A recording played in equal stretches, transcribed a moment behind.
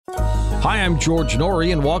Hi, I'm George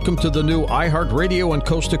Norrie, and welcome to the new iHeartRadio and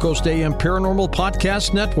Coast to Coast AM Paranormal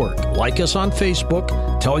Podcast Network. Like us on Facebook,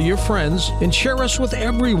 tell your friends, and share us with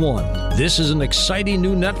everyone. This is an exciting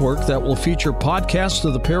new network that will feature podcasts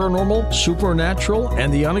of the paranormal, supernatural,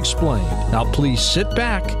 and the unexplained. Now, please sit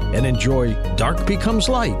back and enjoy Dark Becomes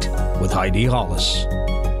Light with Heidi Hollis.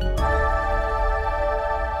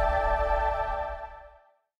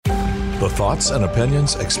 The thoughts and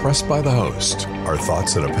opinions expressed by the host are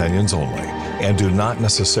thoughts and opinions only and do not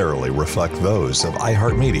necessarily reflect those of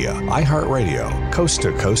iHeartMedia, iHeartRadio, Coast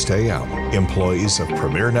to Coast AM, employees of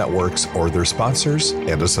Premier Networks, or their sponsors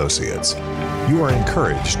and associates. You are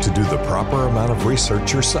encouraged to do the proper amount of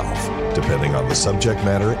research yourself, depending on the subject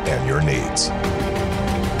matter and your needs.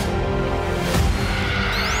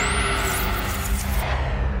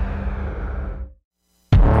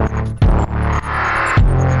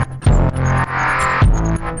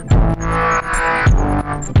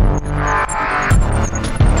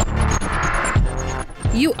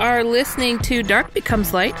 You are listening to Dark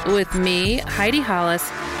Becomes Light with me, Heidi Hollis,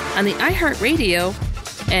 on the iHeartRadio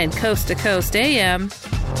and Coast to Coast AM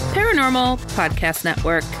Paranormal Podcast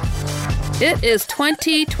Network. It is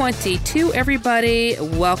 2022, everybody.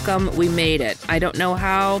 Welcome. We made it. I don't know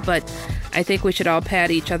how, but I think we should all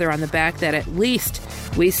pat each other on the back that at least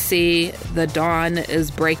we see the dawn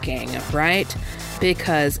is breaking, right?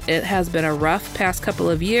 Because it has been a rough past couple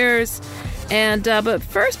of years. And but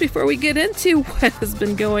first, before we get into what has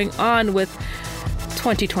been going on with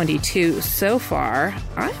 2022 so far,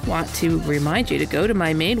 I want to remind you to go to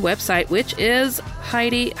my main website, which is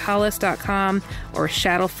HeidiHollis.com or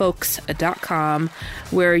ShadowFolks.com,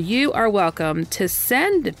 where you are welcome to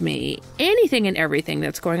send me anything and everything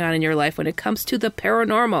that's going on in your life when it comes to the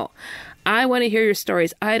paranormal. I want to hear your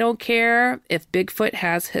stories. I don't care if Bigfoot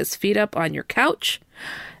has his feet up on your couch,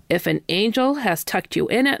 if an angel has tucked you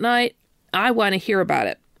in at night. I want to hear about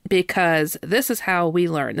it, because this is how we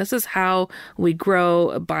learn. This is how we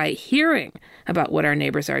grow, by hearing about what our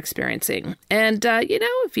neighbors are experiencing. And,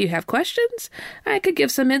 if you have questions, I could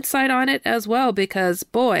give some insight on it as well, because,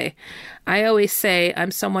 boy, I always say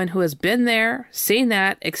I'm someone who has been there, seen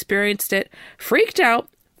that, experienced it, freaked out,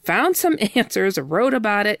 found some answers, wrote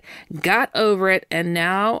about it, got over it, and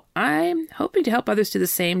now I'm hoping to help others do the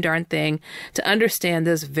same darn thing to understand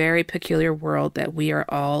this very peculiar world that we are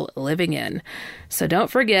all living in. So don't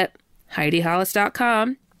forget,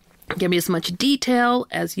 HeidiHollis.com. Give me as much detail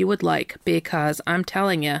as you would like, because I'm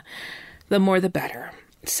telling you, the more the better.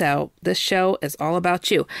 So this show is all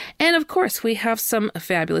about you. And of course, we have some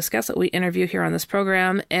fabulous guests that we interview here on this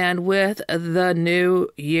program. And with the new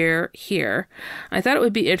year here, I thought it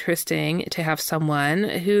would be interesting to have someone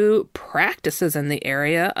who practices in the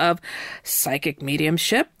area of psychic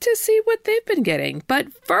mediumship to see what they've been getting.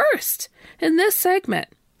 But first, in this segment,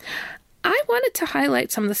 I wanted to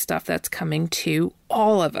highlight some of the stuff that's coming to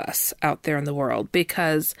all of us out there in the world,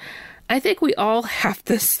 because I think we all have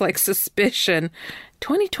this suspicion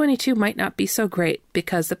 2022 might not be so great,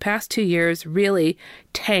 because the past 2 years really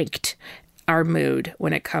tanked our mood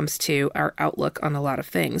when it comes to our outlook on a lot of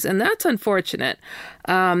things. And that's unfortunate.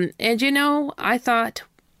 I thought,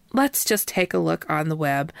 let's just take a look on the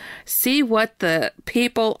web, see what the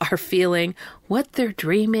people are feeling, what they're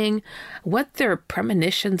dreaming, what their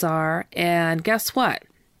premonitions are. And guess what?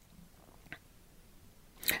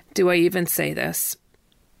 Do I even say this?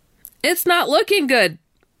 It's not looking good.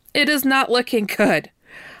 It is not looking good.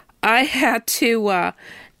 I had to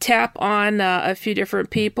tap on a few different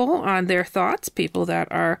people on their thoughts, people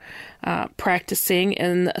that are practicing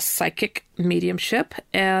in psychic mediumship,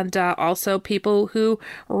 and also people who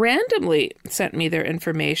randomly sent me their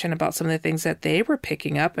information about some of the things that they were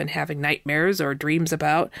picking up and having nightmares or dreams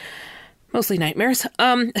about. Mostly nightmares,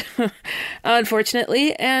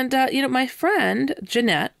 unfortunately. And, my friend,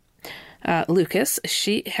 Jeanette Lucas,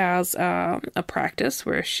 she has a practice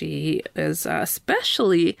where she is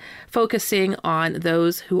especially focusing on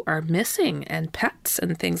those who are missing and pets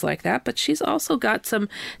and things like that. But she's also got some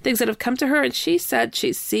things that have come to her. And she said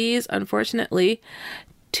she sees, unfortunately,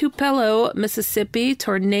 Tupelo, Mississippi,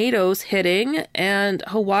 tornadoes hitting, and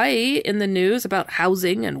Hawaii in the news about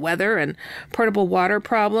housing and weather and portable water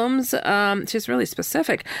problems. She's really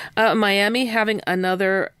specific. Miami having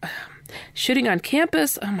another shooting on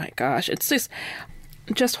campus. Oh my gosh, it's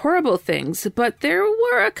just horrible things. But there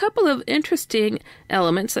were a couple of interesting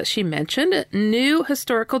elements that she mentioned. New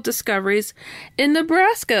historical discoveries in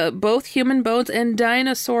Nebraska, both human bones and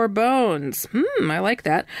dinosaur bones. I like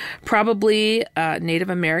that. Probably Native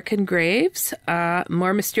American graves.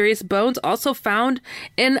 More mysterious bones also found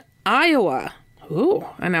in Iowa. Ooh,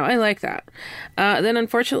 I know. I like that. Then,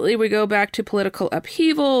 unfortunately, we go back to political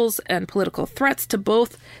upheavals and political threats to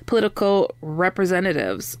both political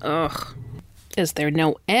representatives. Ugh. Is there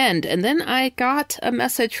no end? And then I got a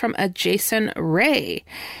message from a Jason Ray.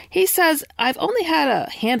 He says, I've only had a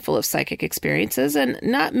handful of psychic experiences and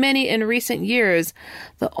not many in recent years.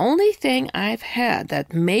 The only thing I've had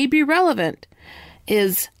that may be relevant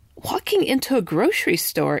is walking into a grocery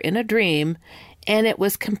store in a dream, and it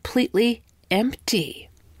was completely empty.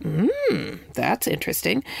 That's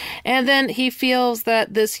interesting. And then he feels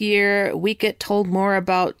that this year we get told more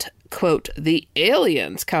about, quote, the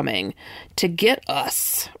aliens coming to get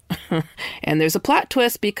us. And there's a plot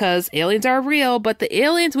twist because aliens are real, but the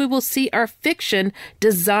aliens we will see are fiction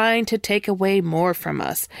designed to take away more from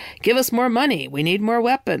us. Give us more money. We need more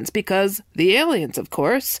weapons because the aliens, of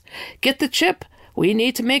course. Get the chip. We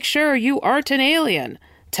need to make sure you aren't an alien.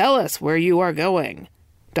 Tell us where you are going. ...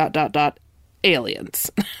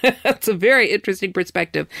 Aliens. That's a very interesting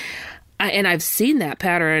perspective. And I've seen that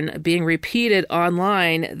pattern being repeated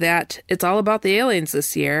online, that it's all about the aliens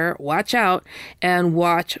this year. Watch out and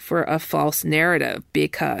watch for a false narrative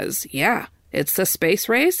because, yeah, it's the space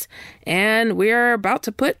race and we are about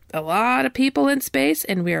to put a lot of people in space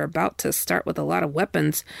and we are about to start with a lot of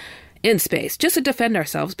weapons in space just to defend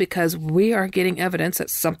ourselves because we are getting evidence that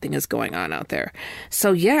something is going on out there.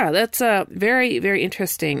 So yeah, that's very, very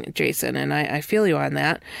interesting, Jason, and I feel you on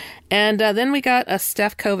that. And then we got a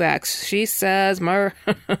Steph Kovacs. She says,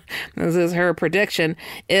 this is her prediction,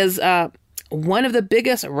 is one of the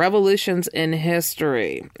biggest revolutions in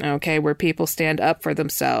history, okay, where people stand up for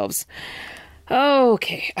themselves.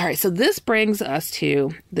 Okay. All right. So this brings us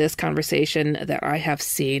to this conversation that I have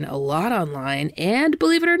seen a lot online and,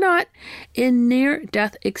 believe it or not, in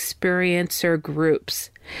near-death experiencer groups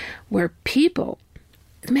where people,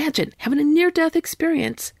 imagine, having a near-death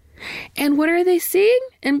experience. And what are they seeing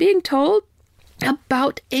and being told?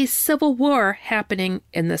 About a civil war happening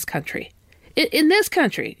in this country. In this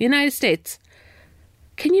country, the United States.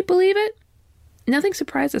 Can you believe it? Nothing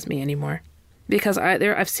surprises me anymore. Because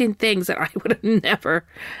I've seen things that I would have never,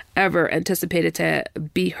 ever anticipated to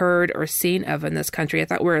be heard or seen of in this country. I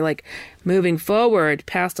thought we were like moving forward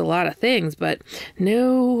past a lot of things, but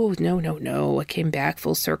no. It came back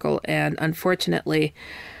full circle. And unfortunately,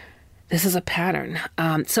 this is a pattern.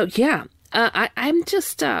 I'm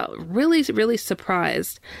just really, really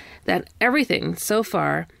surprised that everything so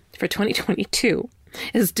far for 2022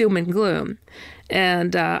 is doom and gloom.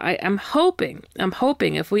 And I'm hoping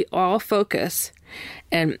if we all focus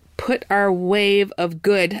and put our wave of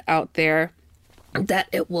good out there, that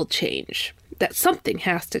it will change, that something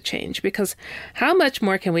has to change, because how much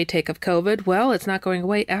more can we take of COVID? Well, it's not going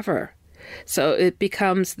away ever. So it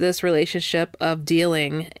becomes this relationship of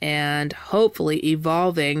dealing and hopefully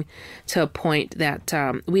evolving to a point that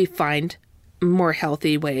we find more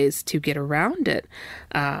healthy ways to get around it,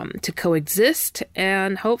 to coexist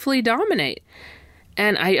and hopefully dominate.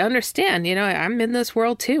 And I understand, I'm in this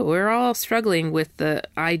world too. We're all struggling with the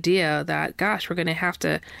idea that, gosh, we're going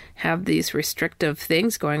to have these restrictive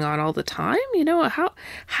things going on all the time.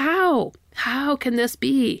 How can this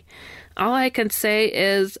be? All I can say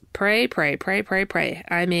is pray.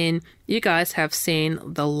 I mean, you guys have seen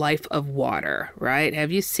The Life of Water, right?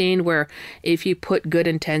 Have you seen where if you put good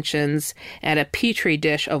intentions at a petri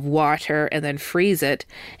dish of water and then freeze it,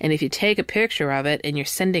 and if you take a picture of it and you're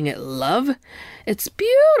sending it love, it's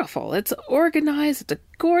beautiful. It's organized. It's a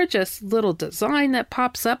gorgeous little design that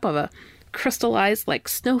pops up of a crystallized like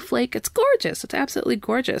snowflake. It's gorgeous. It's absolutely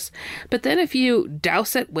gorgeous. But then if you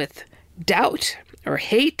douse it with doubt or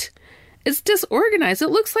hate, it's disorganized. It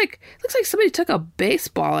looks like somebody took a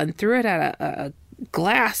baseball and threw it at a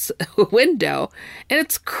glass window, and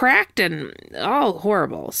it's cracked and all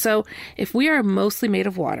horrible. So if we are mostly made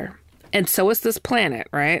of water, and so is this planet,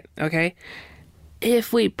 right? Okay.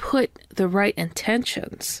 If we put the right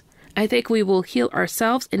intentions, I think we will heal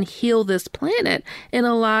ourselves and heal this planet in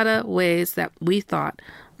a lot of ways that we thought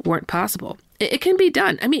weren't possible. It can be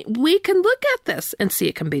done. I mean, we can look at this and see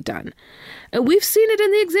it can be done. We've seen it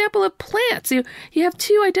in the example of plants. You have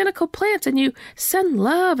two identical plants and you send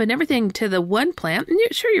love and everything to the one plant, and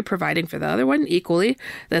you're providing for the other one equally,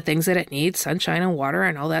 the things that it needs, sunshine and water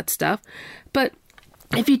and all that stuff. But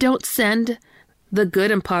if you don't send the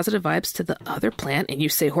good and positive vibes to the other plant and you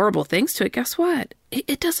say horrible things to it, guess what?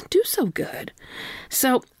 It doesn't do so good.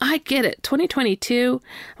 So I get it. 2022,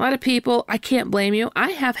 a lot of people, I can't blame you.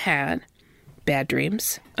 I have had bad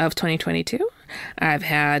dreams of 2022. I've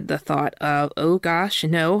had the thought of, oh gosh,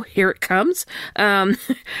 no, here it comes.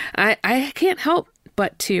 I can't help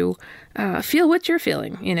but to feel what you're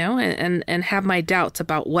feeling, and have my doubts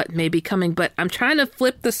about what may be coming. But I'm trying to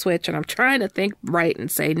flip the switch, and I'm trying to think right and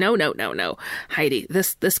say, no, Heidi,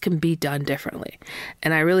 this can be done differently.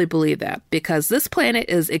 And I really believe that, because this planet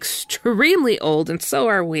is extremely old, and so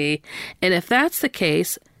are we. And if that's the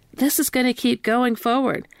case, this is going to keep going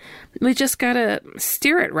forward. We just got to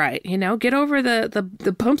steer it right, get over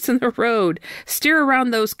the bumps in the road, steer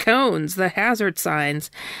around those cones, the hazard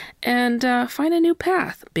signs, and find a new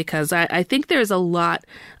path, because I think there's a lot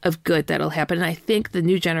of good that'll happen. And I think the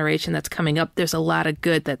new generation that's coming up, there's a lot of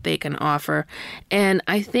good that they can offer. And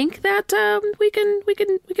I think that we can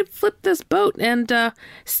flip this boat and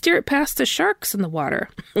steer it past the sharks in the water.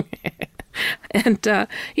 And,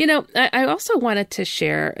 I also wanted to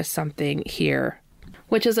share something here,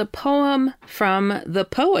 which is a poem from the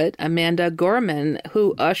poet Amanda Gorman,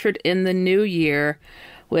 who ushered in the new year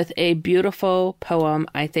with a beautiful poem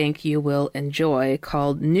I think you will enjoy,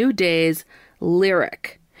 called New Day's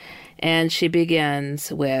Lyric. And she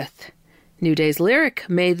begins with, New Day's Lyric,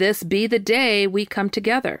 may this be the day we come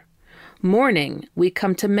together. Mourning, we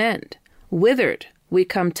come to mend. Withered, we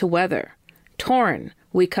come to weather. Torn,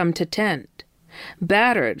 we come to tend.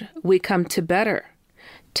 Battered, we come to better.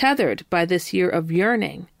 Tethered by this year of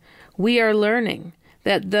yearning, we are learning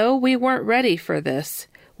that though we weren't ready for this,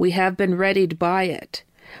 we have been readied by it.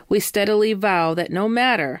 We steadily vow that no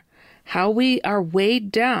matter how we are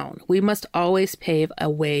weighed down, we must always pave a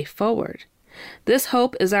way forward. This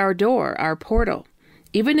hope is our door, our portal,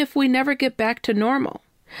 even if we never get back to normal.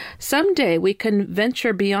 Someday we can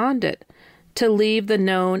venture beyond it, to leave the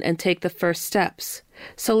known and take the first steps.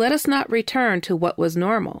 So let us not return to what was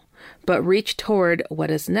normal, but reach toward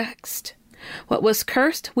what is next. What was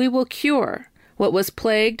cursed, we will cure. What was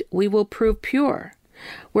plagued, we will prove pure.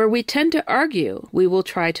 Where we tend to argue, we will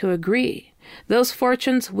try to agree. Those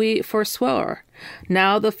fortunes we forswore,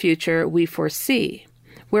 now the future we foresee.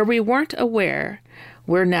 Where we weren't aware,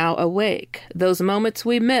 we're now awake. Those moments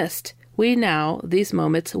we missed, we now, these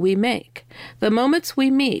moments we make. The moments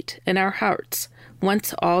we meet in our hearts,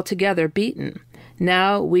 once all together beaten,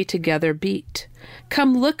 now we together beat.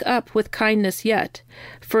 Come look up with kindness yet,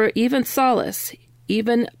 for even solace,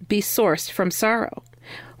 even be sourced from sorrow.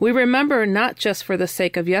 We remember not just for the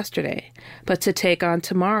sake of yesterday, but to take on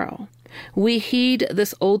tomorrow. We heed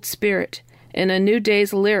this old spirit in a new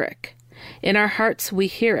day's lyric. In our hearts we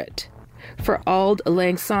hear it. For Auld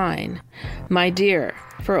Lang Syne, my dear,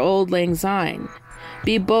 for Auld Lang Syne.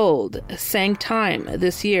 Be bold, sang time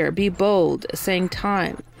this year, be bold, sang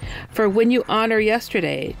time. For when you honor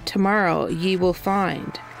yesterday, tomorrow ye will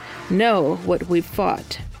find. Know what we've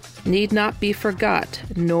fought, need not be forgot,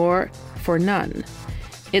 nor for none.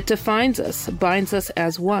 It defines us, binds us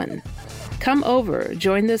as one. Come over,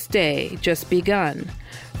 join this day just begun.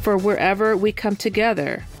 For wherever we come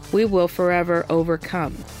together, we will forever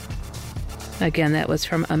overcome. Again, that was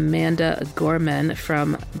from Amanda Gorman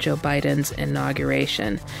from Joe Biden's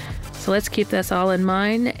inauguration. So let's keep this all in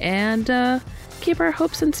mind and keep our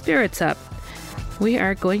hopes and spirits up. We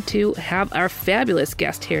are going to have our fabulous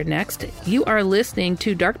guest here next. You are listening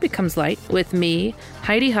to Dark Becomes Light with me,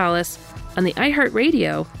 Heidi Hollis, on the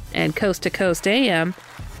iHeartRadio and Coast to Coast AM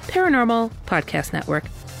Paranormal Podcast Network.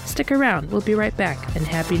 Stick around. We'll be right back, and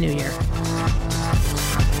Happy New Year.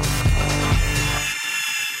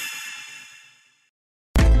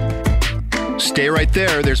 Stay right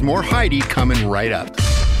there. There's more Heidi coming right up.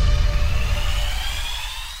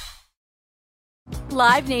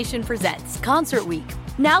 Live Nation presents Concert Week.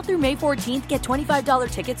 Now through May 14th, get $25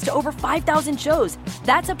 tickets to over 5,000 shows.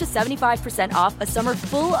 That's up to 75% off a summer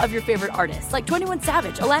full of your favorite artists like 21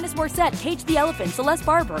 Savage, Alanis Morissette, Cage the Elephant, Celeste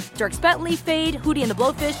Barber, Dierks Bentley, Fade, Hootie and the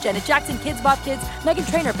Blowfish, Janet Jackson, Kidz Bop Kids, Meghan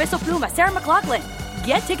Trainor, Peso Pluma, Sarah McLachlan.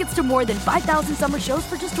 Get tickets to more than 5,000 summer shows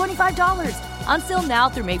for just $25. Until now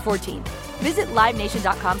through May 14th. Visit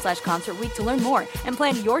LiveNation.com/Concert Week to learn more and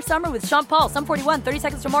plan your summer with Sean Paul, Sum 41, 30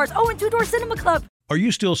 Seconds to Mars, and Two Door Cinema Club. Are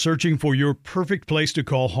you still searching for your perfect place to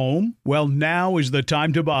call home? Well, now is the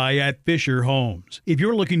time to buy at Fisher Homes. If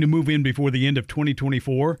you're looking to move in before the end of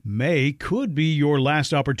 2024, May could be your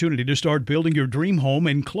last opportunity to start building your dream home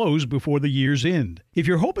and close before the year's end. If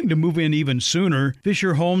you're hoping to move in even sooner,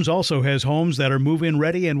 Fisher Homes also has homes that are move-in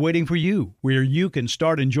ready and waiting for you, where you can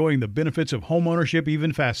start enjoying the benefits of homeownership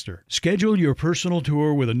even faster. Schedule your personal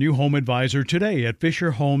tour with a new home advisor today at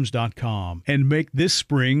FisherHomes.com and make this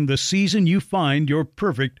spring the season you find your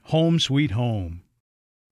perfect home sweet home.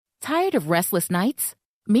 Tired of restless nights?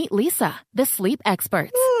 Meet Leesa, the sleep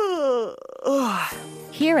experts.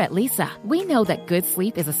 Here at Leesa, we know that good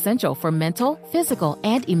sleep is essential for mental, physical,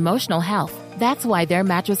 and emotional health. That's why their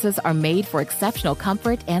mattresses are made for exceptional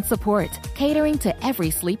comfort and support, catering to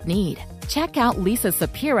every sleep need. Check out Leesa's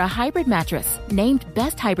Sapira Hybrid Mattress, named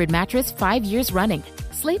Best Hybrid Mattress 5 years running.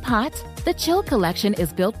 Sleep hot? The Chill Collection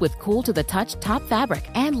is built with cool-to-the-touch top fabric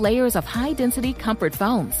and layers of high-density comfort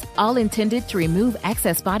foams, all intended to remove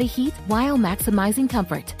excess body heat while maximizing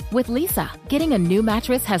comfort. With Leesa, getting a new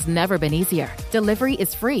mattress has never been easier. Delivery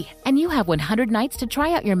is free, and you have 100 nights to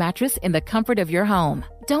try out your mattress in the comfort of your home.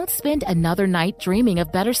 Don't spend another night dreaming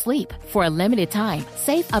of better sleep. For a limited time,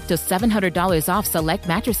 save up to $700 off select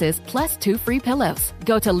mattresses plus 2 free pillows.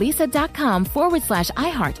 Go to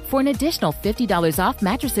leesa.com/iHeart for an additional $50 off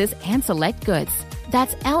mattresses and select goods.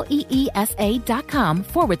 That's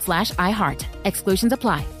LEESA.com/iHeart. Exclusions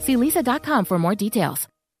apply. See leesa.com for more details.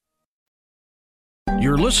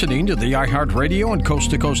 You're listening to the iHeartRadio and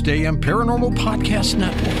Coast to Coast AM Paranormal Podcast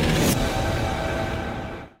Network.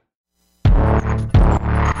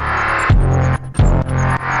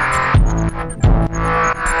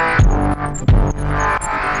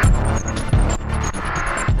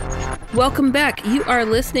 Welcome back. You are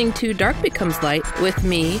listening to Dark Becomes Light with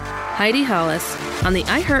me, Heidi Hollis, on the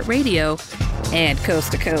iHeartRadio and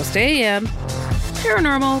Coast to Coast AM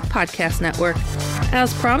Paranormal Podcast Network.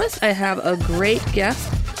 As promised, I have a great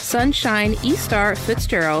guest. Sunshine E-Star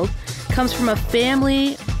Fitzgerald comes from a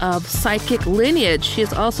family of psychic lineage. She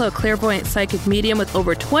is also a clairvoyant psychic medium with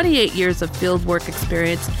over 28 years of field work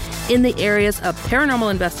experience in the areas of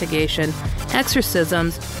paranormal investigation,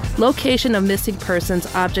 exorcisms, location of missing persons,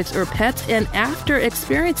 objects, or pets, and after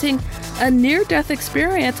experiencing a near-death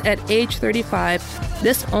experience at age 35,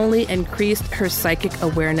 this only increased her psychic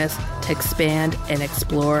awareness to expand and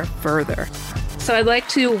explore further. So I'd like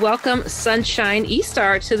to welcome Sunshine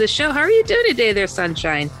E-Star to the show. How are you doing today there,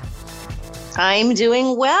 Sunshine? I'm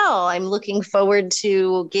doing well. I'm looking forward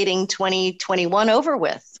to getting 2021 over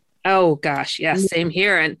with. Oh, gosh. Yeah, same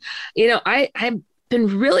here. And, I've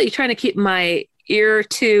been really trying to keep my ear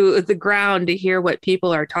to the ground to hear what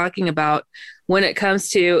people are talking about when it comes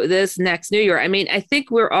to this next new year. I mean, I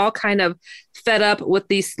think we're all kind of fed up with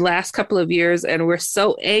these last couple of years, and we're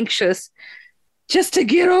so anxious just to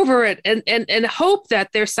get over it and hope that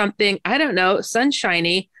there's something, I don't know,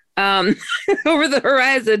 sunshiny over the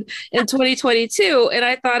horizon in 2022. And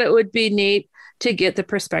I thought it would be neat to get the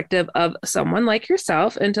perspective of someone like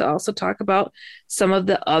yourself and to also talk about some of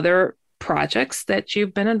the other projects that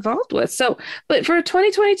you've been involved with. So, but for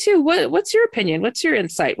 2022, what's your opinion? What's your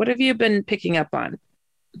insight? What have you been picking up on?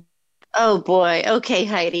 Oh boy. Okay,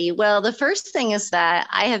 Heidi. Well, the first thing is that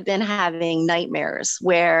I have been having nightmares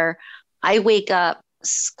where I wake up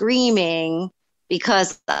screaming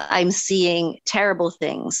because I'm seeing terrible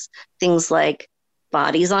things like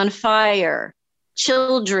bodies on fire,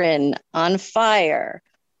 children on fire,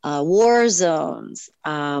 war zones,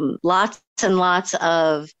 lots and lots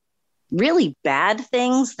of really bad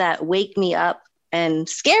things that wake me up and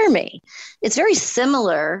scare me. It's very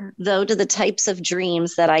similar, though, to the types of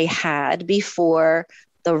dreams that I had before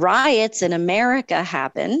the riots in America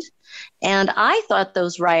happened. And I thought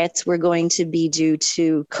those riots were going to be due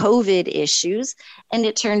to COVID issues. And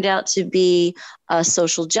it turned out to be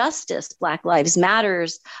social justice, Black Lives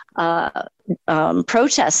Matters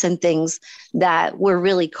protests and things that were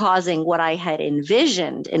really causing what I had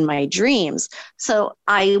envisioned in my dreams. So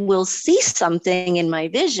I will see something in my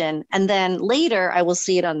vision, and then later I will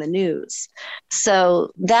see it on the news.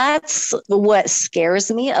 So that's what scares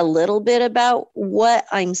me a little bit about what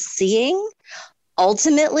I'm seeing.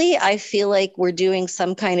 Ultimately, I feel like we're doing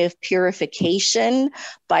some kind of purification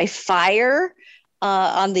by fire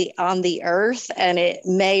on the earth, and it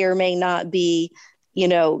may or may not be,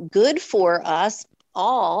 good for us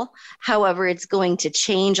all. However, it's going to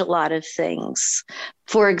change a lot of things.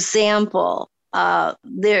 For example,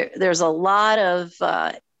 there's a lot of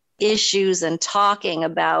issues and talking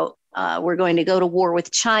about we're going to go to war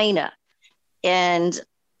with China, and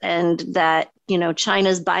that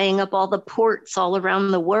China's buying up all the ports all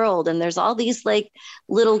around the world. And there's all these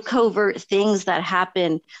little covert things that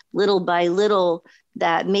happen little by little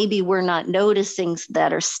that maybe we're not noticing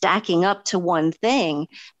that are stacking up to one thing.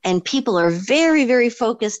 And people are very, very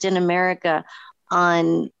focused in America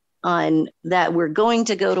on that we're going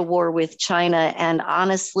to go to war with China. And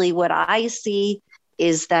honestly, what I see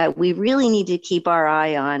is that we really need to keep our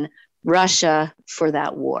eye on Russia for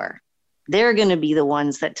that war. They're going to be the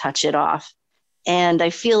ones that touch it off. And I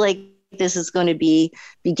feel like this is going to be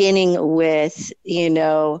beginning with,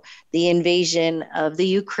 the invasion of the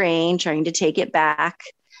Ukraine, trying to take it back.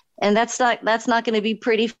 And that's not going to be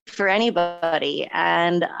pretty for anybody.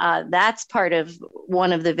 And that's part of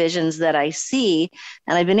one of the visions that I see.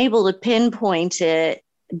 And I've been able to pinpoint it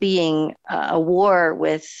being a war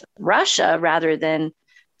with Russia rather than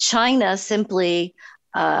China, simply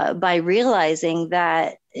by realizing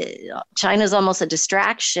that China is almost a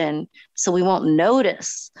distraction, so we won't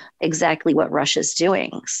notice exactly what Russia's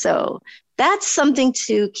doing. So that's something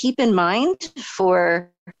to keep in mind for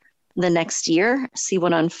the next year, see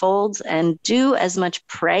what unfolds, and do as much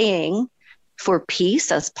praying for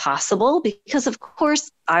peace as possible, because of course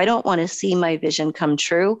I don't want to see my vision come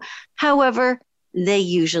true. However, they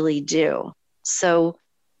usually do. So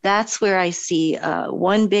that's where I see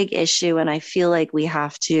one big issue. And I feel like we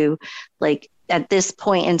have to, like, at this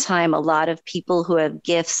point in time, a lot of people who have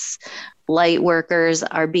gifts, light workers,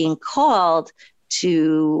 are being called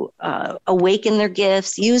to awaken their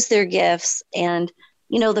gifts, use their gifts. And,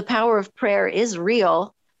 you know, the power of prayer is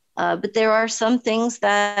real, but there are some things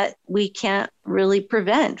that we can't really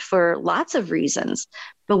prevent for lots of reasons.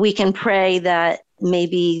 But we can pray that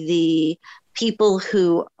maybe the people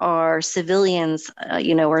who are civilians,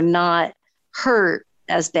 are not hurt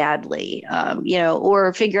as badly,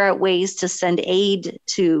 or figure out ways to send aid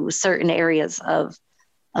to certain areas of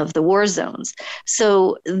the war zones.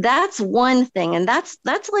 So that's one thing. And that's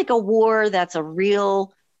like a war that's a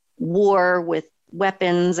real war with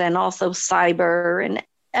weapons and also cyber and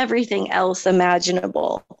everything else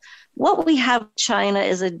imaginable. What we have in China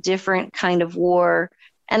is a different kind of war.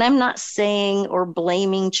 And I'm not saying or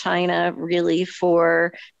blaming China really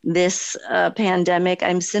for this pandemic.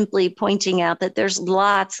 I'm simply pointing out that there's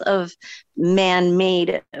lots of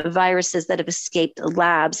man-made viruses that have escaped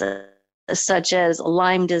labs, such as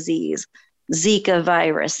Lyme disease, Zika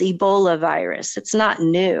virus, Ebola virus. It's not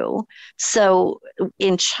new. So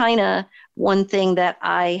in China, one thing that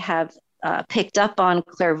I have picked up on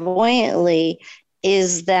clairvoyantly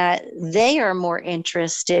is that they are more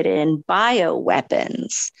interested in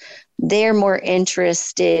bioweapons. They're more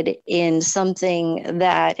interested in something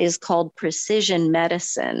that is called precision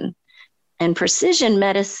medicine. And precision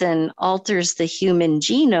medicine alters the human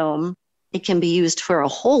genome. It can be used for a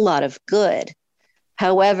whole lot of good.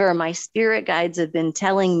 However, my spirit guides have been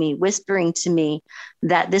telling me, whispering to me,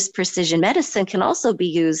 that this precision medicine can also be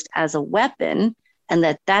used as a weapon,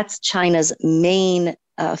 and that's China's main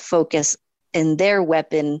focus in their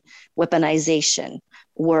weaponization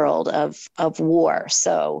world of war.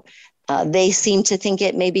 So they seem to think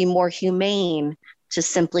it may be more humane to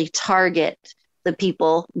simply target the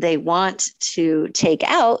people they want to take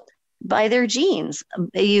out by their genes.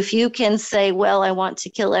 If you can say, well, I want to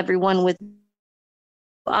kill everyone with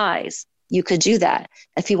eyes, you could do that.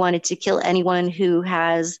 If you wanted to kill anyone who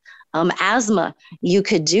has asthma, you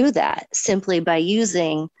could do that simply by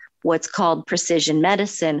using what's called precision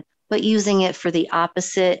medicine, but using it for the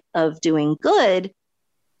opposite of doing good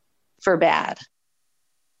for bad.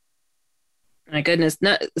 My goodness.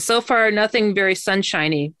 No, so far, nothing very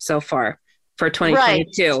sunshiny so far for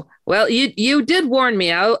 2022. Right. Well, you did warn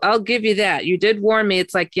me. I'll give you that. You did warn me.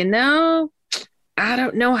 It's like, I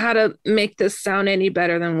don't know how to make this sound any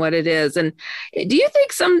better than what it is. And do you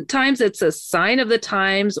think sometimes it's a sign of the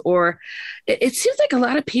times, or it seems like a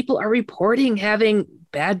lot of people are reporting having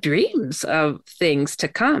bad dreams of things to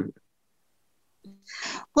come?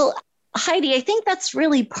 Well, Heidi, I think that's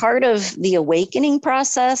really part of the awakening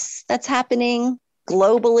process that's happening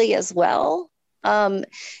globally as well.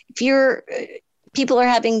 People are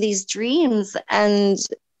having these dreams and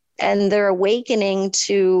they're awakening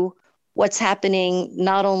to what's happening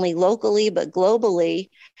not only locally but globally,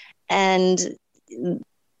 and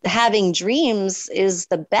having dreams is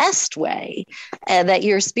the best way that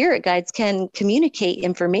your spirit guides can communicate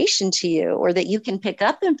information to you, or that you can pick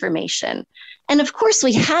up information. And of course,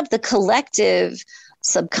 we have the collective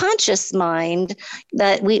subconscious mind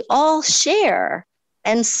that we all share.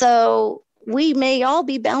 And so we may all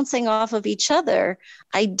be bouncing off of each other.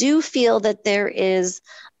 I do feel that there is,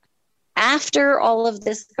 after all of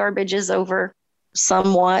this garbage is over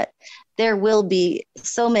somewhat, there will be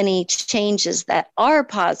so many changes that are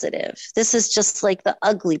positive. This is just like the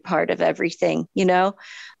ugly part of everything,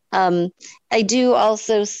 I do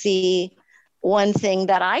also see one thing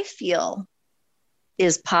that I feel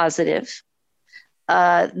is positive,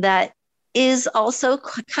 that is also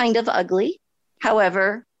kind of ugly.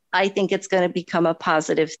 However, I think it's going to become a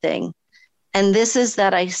positive thing. And this is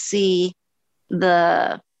that I see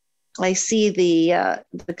the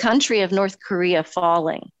country of North Korea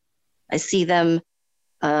falling. I see them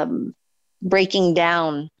breaking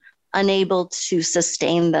down, unable to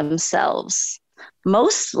sustain themselves,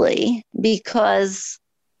 mostly because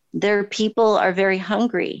their people are very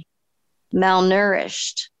hungry.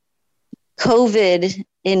 malnourished. COVID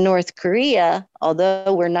in North Korea,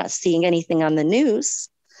 although we're not seeing anything on the news,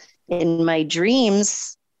 in my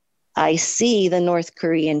dreams, I see the North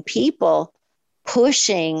Korean people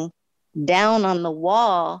pushing down on the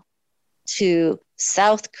wall to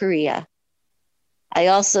South Korea. I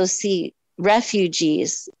also see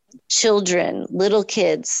refugees, children, little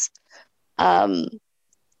kids,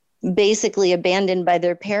 basically abandoned by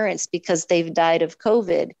their parents because they've died of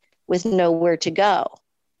COVID with nowhere to go.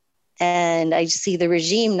 And I see the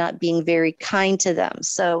regime not being very kind to them.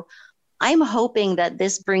 So I'm hoping that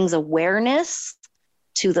this brings awareness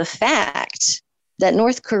to the fact that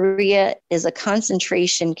North Korea is a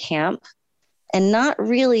concentration camp and not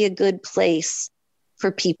really a good place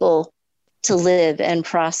for people to live and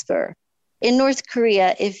prosper. In North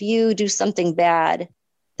Korea, if you do something bad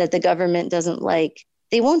that the government doesn't like,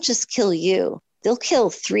 they won't just kill you. They'll kill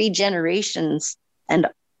 3 generations and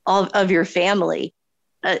all of your family.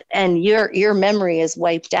 And your memory is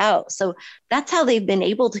wiped out. So that's how they've been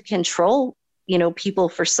able to control, people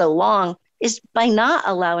for so long, is by not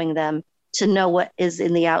allowing them to know what is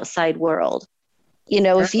in the outside world.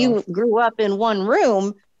 If you grew up in one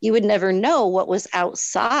room, you would never know what was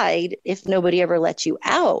outside if nobody ever let you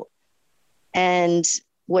out. And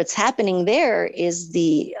what's happening there is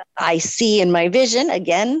I see in my vision,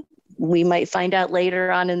 again, we might find out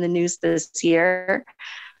later on in the news this year,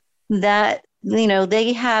 that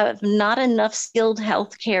they have not enough skilled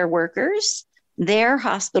healthcare workers. Their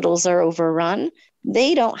hospitals are overrun.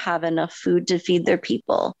 They don't have enough food to feed their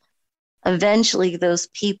people. Eventually, those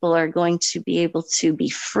people are going to be able to be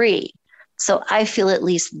free. So I feel at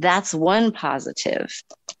least that's one positive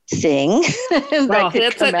thing.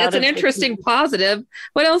 It's an interesting positive.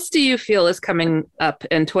 What else do you feel is coming up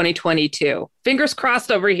in 2022? Fingers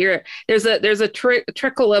crossed over here. There's a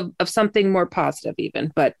trickle of something more positive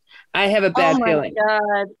even, but I have a bad feeling.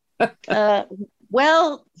 God.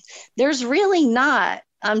 Well, there's really not.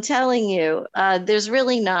 I'm telling you, there's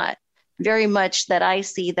really not very much that I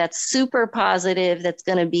see that's super positive. That's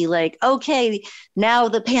going to be like, okay, now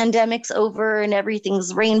the pandemic's over and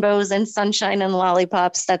everything's rainbows and sunshine and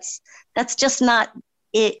lollipops. That's just not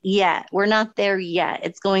it yet. We're not there yet.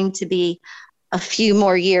 It's going to be a few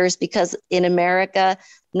more years, because in America,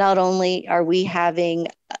 not only are we having,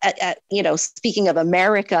 speaking of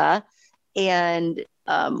America and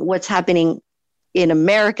what's happening in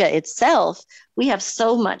America itself, we have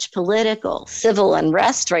so much political, civil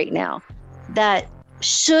unrest right now that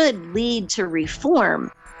should lead to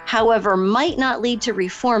reform. However, might not lead to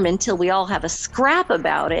reform until we all have a scrap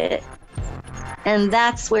about it. And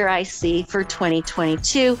that's where I see for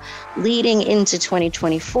 2022, leading into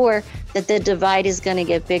 2024, that the divide is going to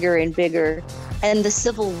get bigger and bigger. And the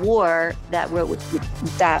civil war that will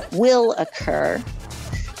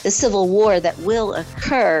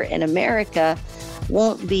occur in America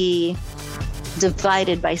won't be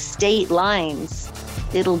divided by state lines.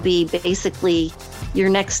 It'll be basically your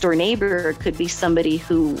next door neighbor could be somebody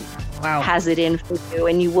who has it in for you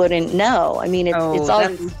and you wouldn't know. I mean, it's all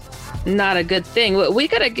not a good thing. We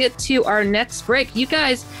got to get to our next break. You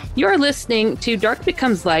guys, you're listening to Dark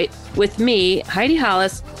Becomes Light with me, Heidi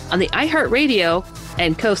Hollis, on the iHeartRadio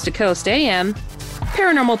and Coast to Coast AM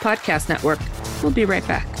Paranormal Podcast Network. We'll be right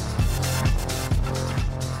back.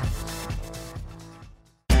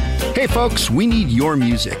 Hey folks, we need your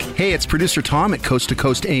music. Hey, it's producer Tom at Coast to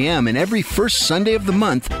Coast AM, and every first Sunday of the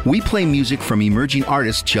month, we play music from emerging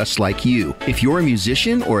artists just like you. If you're a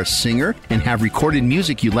musician or a singer and have recorded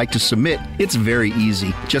music you'd like to submit, it's very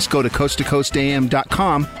easy. Just go to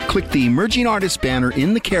coasttocoastam.com, click the Emerging Artists banner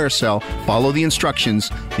in the carousel, follow the instructions,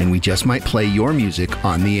 and we just might play your music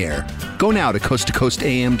on the air. Go now to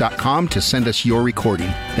coasttocoastam.com to send us your recording.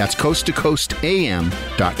 That's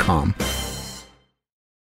coasttocoastam.com.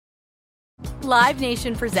 Live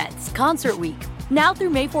Nation presents Concert Week. Now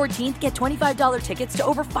through May 14th, get $25 tickets to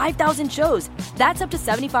over 5,000 shows. That's up to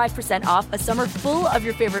 75% off a summer full of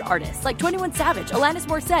your favorite artists like 21 Savage, Alanis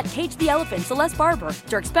Morissette, Cage the Elephant, Celeste Barber,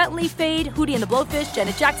 Dierks Bentley, Fade, Hootie and the Blowfish,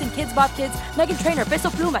 Janet Jackson, Kids Bop Kids, Meghan Trainor, Peso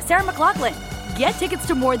Pluma, Sarah McLachlan. Get tickets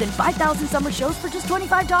to more than 5,000 summer shows for just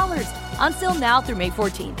 $25. On sale now through May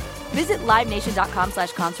 14th. Visit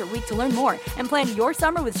livenation.com/Concert Week to learn more and plan your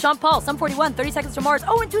summer with Sean Paul, Sum 41, 30 Seconds to Mars,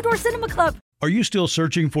 and Two Door Cinema Club. Are you still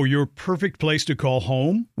searching for your perfect place to call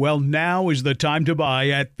home? Well, now is the time to buy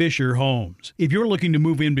at Fisher Homes. If you're looking to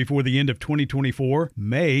move in before the end of 2024,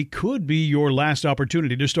 May could be your last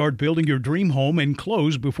opportunity to start building your dream home and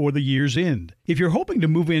close before the year's end. If you're hoping to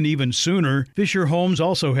move in even sooner, Fisher Homes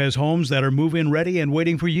also has homes that are move-in ready and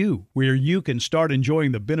waiting for you, where you can start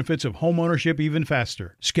enjoying the benefits of homeownership even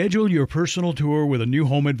faster. Schedule your personal tour with a new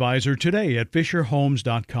home advisor today at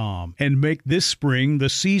FisherHomes.com and make this spring the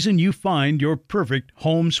season you find your perfect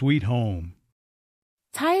home sweet home.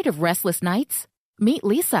 Tired of restless nights? Meet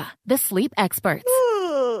Lisa, the sleep experts.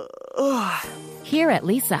 Here at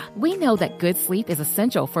Lisa, we know that good sleep is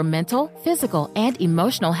essential for mental, physical, and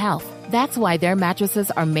emotional health. That's why their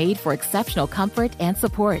mattresses are made for exceptional comfort and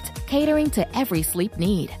support, catering to every sleep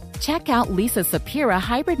need. Check out Lisa's Sapira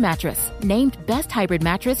Hybrid Mattress, named Best Hybrid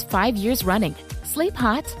Mattress 5 years running. Sleep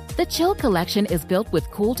hot? The Chill Collection is built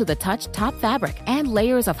with cool-to-the-touch top fabric and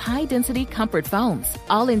layers of high-density comfort foams,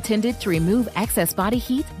 all intended to remove excess body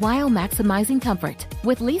heat while maximizing comfort.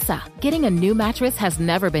 With Lisa, getting a new mattress has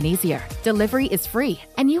never been easier. Delivery is free,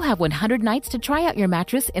 and you have 100 nights to try out your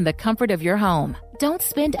mattress in the comfort of your home. Don't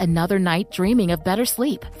spend another night dreaming of better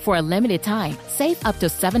sleep. For a limited time, save up to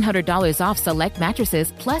 $700 off select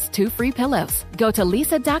mattresses plus 2 free pillows. Go to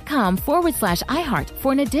lisa.com/iHeart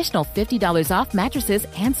for an additional $50 off mattresses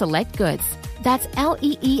and select goods. That's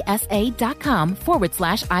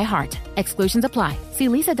LEESA.com/iHeart. Exclusions apply. See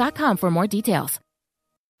lisa.com for more details.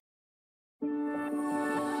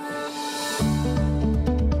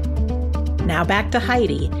 Now back to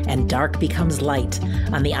Heidi and Dark Becomes Light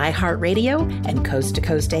on the iHeartRadio and Coast to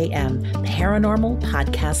Coast AM Paranormal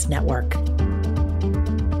Podcast Network.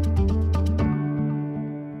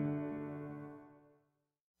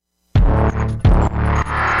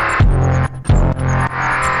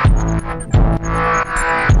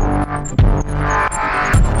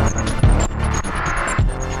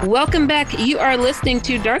 Welcome back. You are listening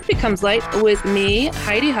to Dark Becomes Light with me,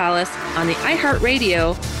 Heidi Hollis, on the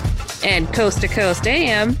iHeartRadio and Coast to Coast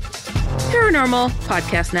AM Paranormal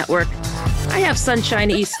Podcast Network. I have Sunshine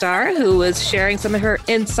Eastar, who is sharing some of her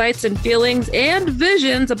insights and feelings and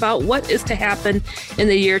visions about what is to happen in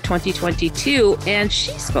the year 2022. And she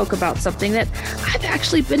spoke about something that I've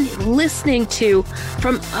actually been listening to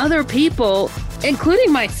from other people,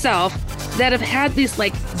 including myself, that have had these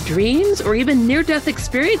like dreams or even near-death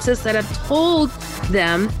experiences that have told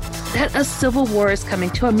them that a civil war is coming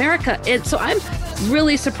to America. And so I'm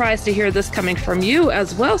really surprised to hear this coming from you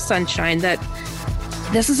as well, Sunshine, that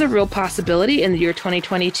this is a real possibility in the year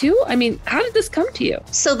 2022. I mean, how did this come to you?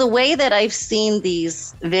 So the way that I've seen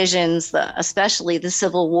these visions, especially the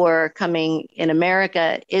Civil War coming in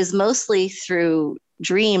America, is mostly through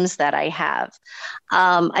dreams that I have.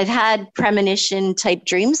 I've had premonition type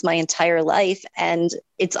dreams my entire life, and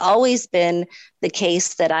it's always been the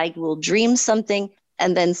case that I will dream something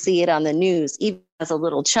and then see it on the news, even as a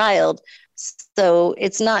little child. So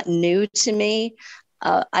it's not new to me.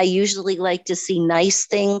 I usually like to see nice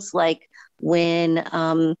things, like when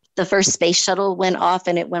the first space shuttle went off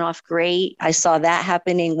and it went off great. I saw that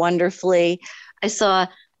happening wonderfully. I saw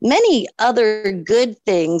many other good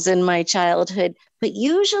things in my childhood, but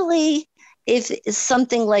usually if it's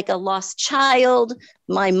something like a lost child,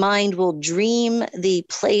 my mind will dream the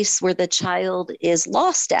place where the child is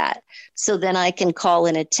lost at. So then I can call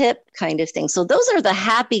in a tip kind of thing. So those are the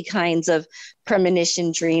happy kinds of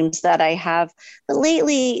premonition dreams that I have. But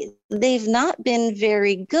lately, they've not been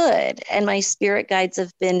very good. And my spirit guides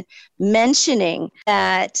have been mentioning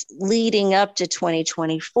that leading up to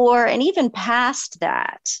 2024 and even past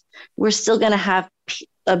that, we're still going to have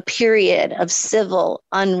a period of civil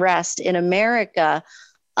unrest in America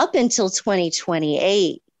up until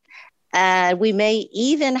 2028. And we may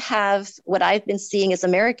even have what I've been seeing as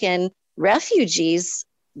American refugees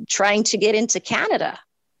trying to get into Canada.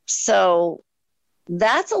 So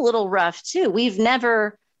that's a little rough too. We've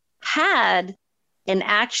never had an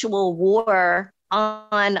actual war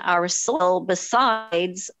on our soil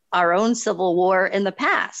besides our own civil war in the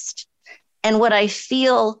past. And what I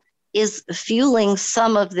feel is fueling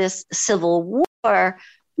some of this civil war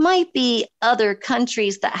might be other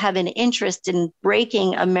countries that have an interest in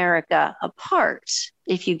breaking America apart,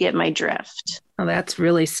 if you get my drift. Oh, that's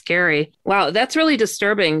really scary. Wow, that's really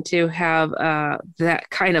disturbing to have that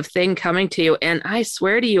kind of thing coming to you. And I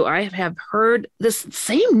swear to you, I have heard this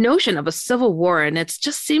same notion of a civil war, and it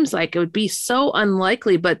just seems like it would be so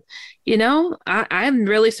unlikely. But, you know, I'm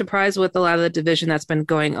really surprised with a lot of the division that's been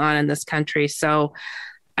going on in this country. So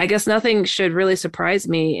I guess nothing should really surprise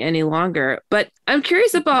me any longer. But I'm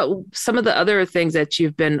curious about some of the other things that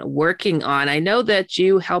you've been working on. I know that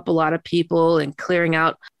you help a lot of people in clearing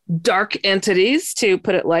out dark entities, to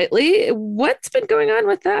put it lightly. What's been going on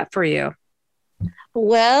with that for you?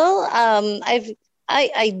 Well,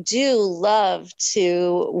 I do love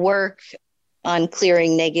to work on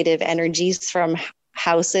clearing negative energies from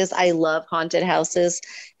houses. I love haunted houses.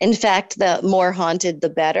 In fact, the more haunted, the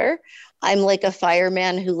better. I'm like a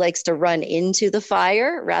fireman who likes to run into the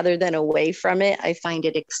fire rather than away from it. I find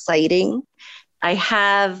it exciting. I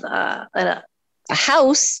have a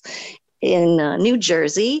house in New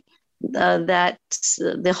Jersey that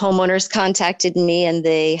the homeowners contacted me, and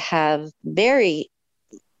they have a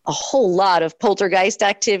whole lot of poltergeist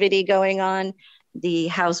activity going on. The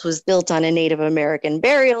house was built on a Native American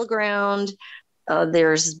burial ground.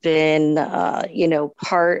 There's been,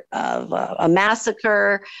 part of a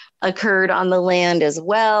massacre occurred on the land as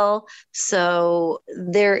well. So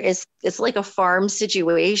it's like a farm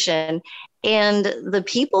situation. And the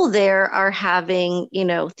people there are having,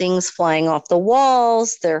 things flying off the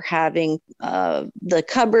walls. They're having the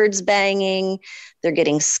cupboards banging. They're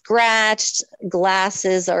getting scratched.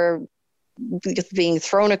 Glasses are being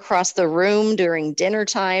thrown across the room during dinner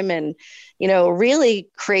time, and really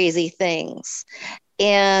crazy things.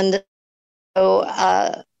 And so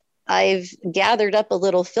I've gathered up a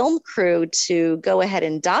little film crew to go ahead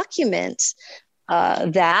and document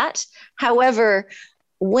that. However,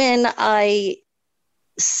 when I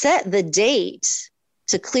set the date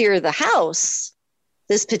to clear the house,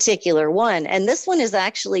 this particular one, and this one is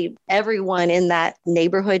actually, everyone in that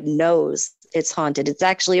neighborhood knows it's haunted. It's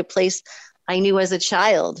actually a place I knew as a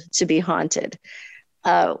child to be haunted.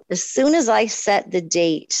 As soon as I set the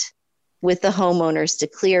date with the homeowners to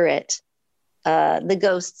clear it, the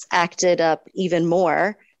ghosts acted up even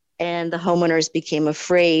more, and the homeowners became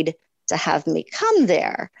afraid to have me come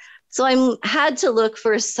there. So I had to look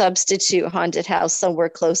for a substitute haunted house somewhere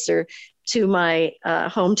closer to my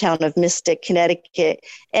hometown of Mystic, Connecticut.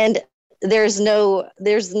 And there's no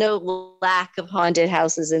lack of haunted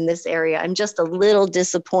houses in this area. I'm just a little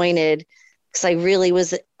disappointed because I really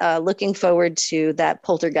was looking forward to that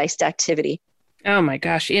poltergeist activity. Oh my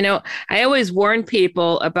gosh. I always warn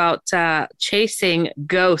people about chasing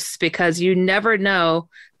ghosts, because you never know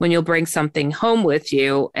when you'll bring something home with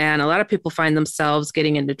you. And a lot of people find themselves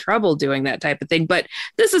getting into trouble doing that type of thing. But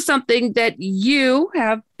this is something that you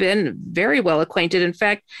have been very well acquainted. In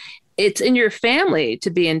fact, it's in your family to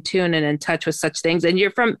be in tune and in touch with such things. And you're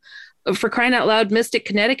from, for crying out loud, Mystic,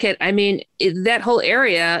 Connecticut. I mean, that whole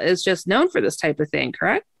area is just known for this type of thing,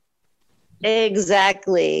 correct?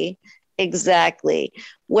 Exactly.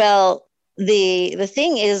 Well, the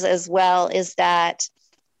thing is as well is that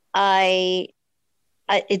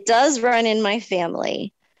it does run in my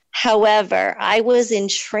family. However, I was in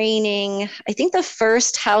training. I think the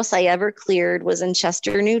first house I ever cleared was in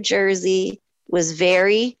Chester, New Jersey. It was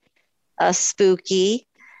very spooky.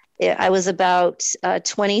 I was about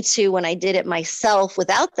 22 when I did it myself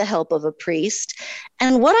without the help of a priest.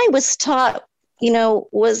 And what I was taught,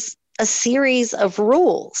 was a series of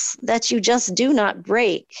rules that you just do not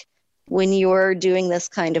break when you're doing this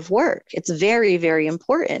kind of work. It's very, very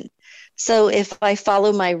important. So if I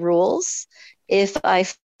follow my rules, if I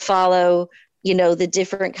follow, the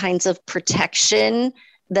different kinds of protection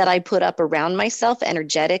that I put up around myself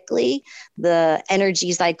energetically, the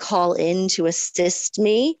energies I call in to assist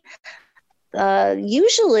me,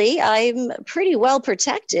 usually I'm pretty well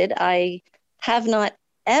protected. I have not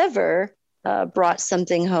ever brought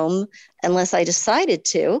something home unless I decided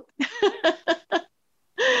to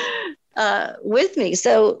with me.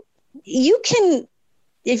 So you can,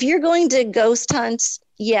 if you're going to ghost hunt,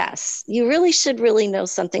 yes, you really should really know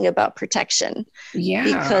something about protection. Yeah.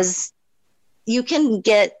 Because you can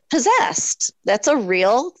get possessed. That's a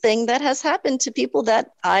real thing that has happened to people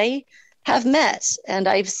that I have met, and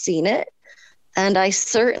I've seen it. And I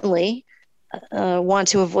certainly want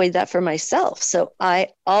to avoid that for myself. So I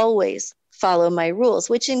always follow my rules,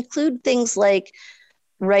 which include things like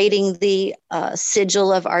writing the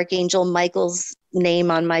sigil of Archangel Michael's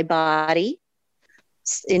name on my body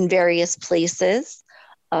in various places,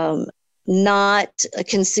 not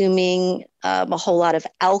consuming a whole lot of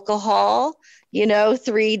alcohol,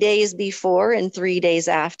 3 days before and 3 days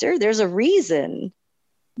after. There's a reason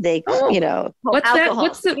they, what's alcohol,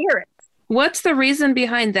 that? What's the reason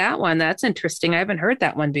behind that one? That's interesting. I haven't heard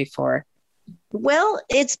that one before. Well,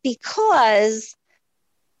 it's because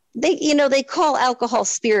they call alcohol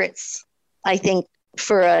spirits, I think,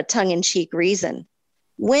 for a tongue-in-cheek reason.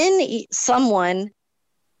 When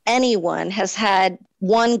anyone has had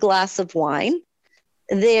one glass of wine,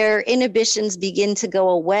 their inhibitions begin to go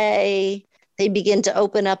away. They begin to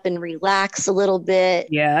open up and relax a little bit.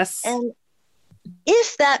 Yes. And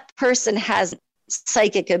if that person has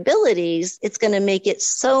psychic abilities, it's going to make it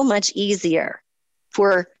so much easier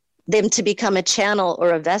for them to become a channel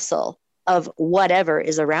or a vessel of whatever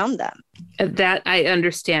is around them. That I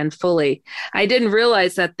understand fully. I didn't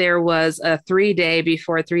realize that there was a 3-day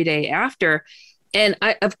before, 3-day after. And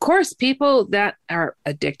of course, people that are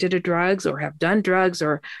addicted to drugs or have done drugs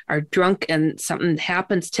or are drunk and something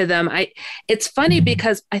happens to them. It's funny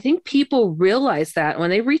because I think people realize that when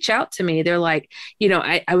they reach out to me, they're like,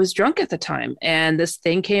 I was drunk at the time and this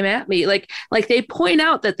thing came at me. Like they point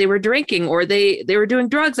out that they were drinking or they were doing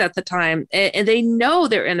drugs at the time, and they know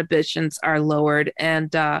their inhibitions are lowered,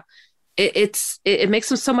 and it makes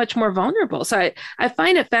them so much more vulnerable. So I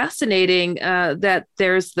find it fascinating that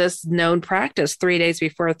there's this known practice 3 days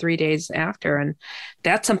before, 3 days after. And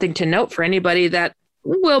that's something to note for anybody that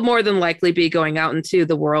will more than likely be going out into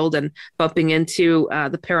the world and bumping into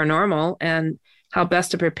the paranormal, and how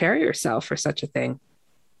best to prepare yourself for such a thing.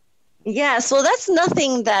 Yes, well, that's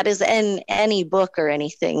nothing that is in any book or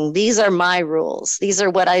anything. These are my rules. These are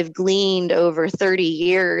what I've gleaned over 30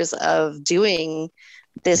 years of doing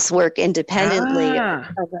this work independently.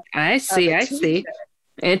 I see.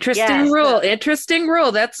 Interesting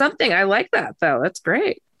rule. That's something. I like that, though. That's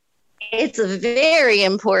great. It's a very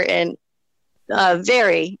important,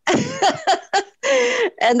 very.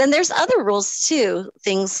 And then there's other rules, too.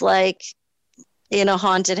 Things like in a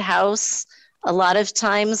haunted house, a lot of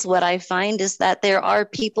times what I find is that there are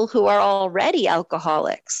people who are already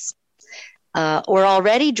alcoholics or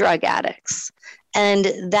already drug addicts.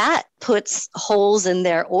 And that puts holes in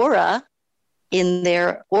their aura, in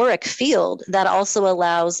their auric field, that also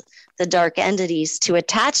allows the dark entities to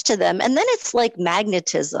attach to them. And then it's like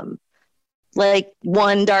magnetism, like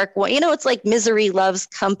one dark one, it's like misery loves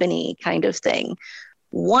company kind of thing.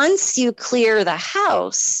 Once you clear the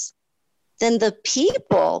house, then the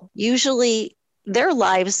people, usually their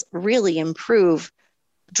lives really improve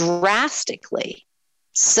drastically.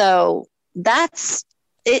 So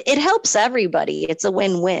it helps everybody. It's a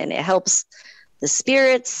win-win. It helps the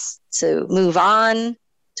spirits to move on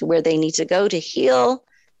to where they need to go to heal.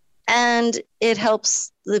 And it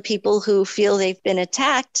helps the people who feel they've been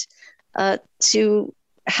attacked to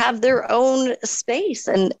have their own space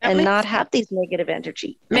and not have these negative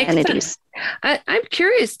entities. I'm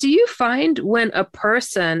curious, do you find when a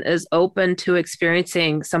person is open to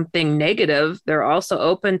experiencing something negative, they're also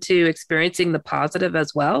open to experiencing the positive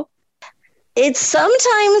as well? It's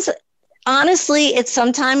sometimes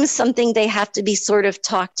something they have to be sort of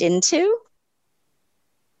talked into.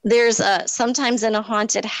 There's sometimes in a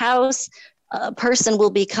haunted house, a person will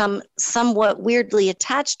become somewhat weirdly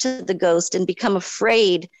attached to the ghost and become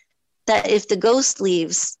afraid that if the ghost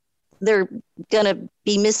leaves, they're going to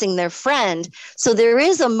be missing their friend. So there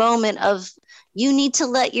is a moment of, you need to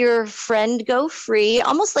let your friend go free,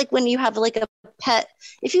 almost like when you have like a pet.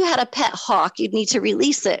 If you had a pet hawk, you'd need to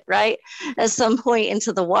release it, right? At some point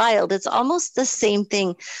into the wild. It's almost the same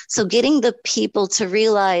thing. So getting the people to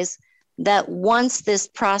realize that once this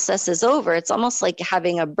process is over, it's almost like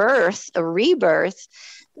having a rebirth,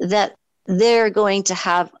 that they're going to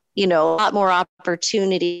have, a lot more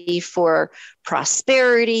opportunity for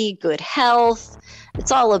prosperity, good health.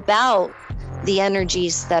 It's all about the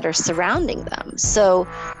energies that are surrounding them. So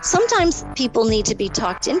sometimes people need to be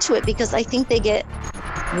talked into it, because I think they get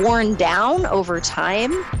worn down over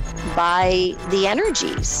time by the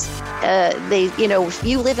energies. If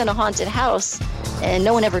you live in a haunted house and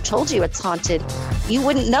no one ever told you it's haunted, you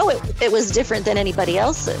wouldn't know it was different than anybody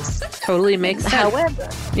else's. Totally makes sense. However.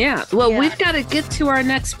 Yeah. Well, we've got to get to our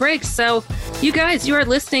next break. So you guys, you are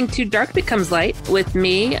listening to Dark Becomes Light with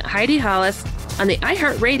me, Heidi Hollis, on the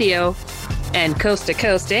iHeartRadio and Coast to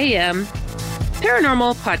Coast AM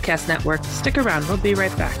Paranormal Podcast Network. Stick around. We'll be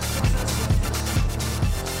right back.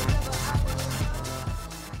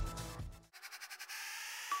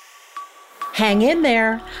 Hang in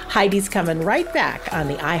there. Heidi's coming right back on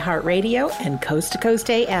the iHeartRadio and Coast to Coast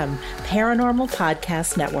AM Paranormal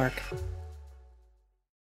Podcast Network.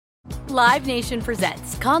 Live Nation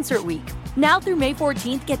presents Concert Week. Now through May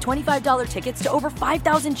 14th, get $25 tickets to over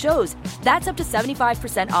 5,000 shows. That's up to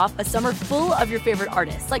 75% off a summer full of your favorite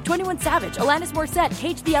artists like 21 Savage, Alanis Morissette,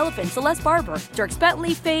 Cage the Elephant, Celeste Barber, Dierks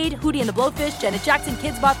Bentley, Fade, Hootie and the Blowfish, Janet Jackson,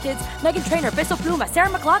 Kids Bop Kids, Meghan Trainor, Peso Pluma, Sarah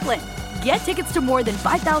McLachlan. Get tickets to more than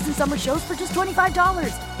 5,000 summer shows for just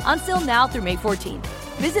 $25. Until now through May 14th.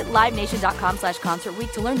 Visit LiveNation.com/Concert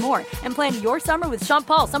Week to learn more and plan your summer with Sean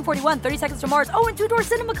Paul, Sum 41, 30 Seconds to Mars, and Two Door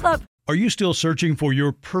Cinema Club. Are you still searching for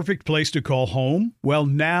your perfect place to call home? Well,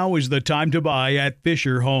 now is the time to buy at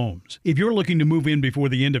Fisher Homes. If you're looking to move in before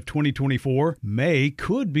the end of 2024, May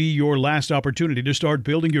could be your last opportunity to start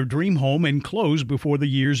building your dream home and close before the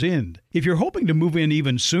year's end. If you're hoping to move in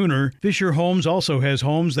even sooner, Fisher Homes also has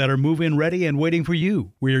homes that are move-in ready and waiting for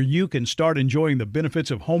you, where you can start enjoying the benefits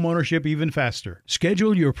of homeownership even faster.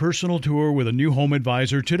 Schedule your personal tour with a new home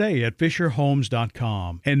advisor today at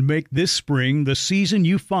FisherHomes.com and make this spring the season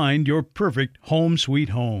you find your perfect home sweet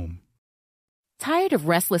home. Tired of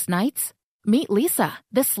restless nights? Meet Lisa,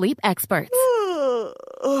 the sleep expert.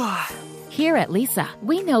 Here at Lisa,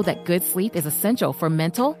 we know that good sleep is essential for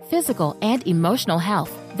mental, physical, and emotional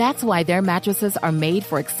health. That's why their mattresses are made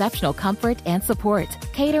for exceptional comfort and support,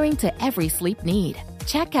 catering to every sleep need.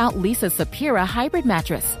 Check out Lisa's Sapira Hybrid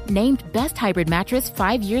Mattress, named Best Hybrid Mattress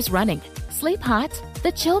 5 years running. Sleep hot?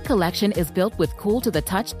 The Chill Collection is built with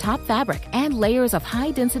cool-to-the-touch top fabric and layers of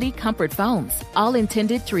high-density comfort foams, all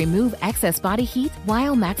intended to remove excess body heat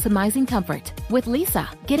while maximizing comfort. With Lisa,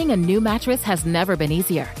 getting a new mattress has never been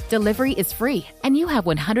easier. Delivery is free, and you have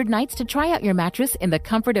 100 nights to try out your mattress in the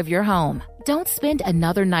comfort of your home. Don't spend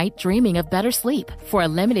another night dreaming of better sleep. For a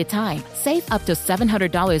limited time, save up to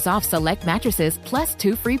 $700 off select mattresses plus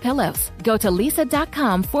 2 free pillows. Go to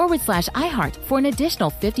lisa.com/iHeart for an additional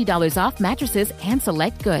 $50 off mattresses and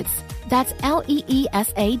select goods. That's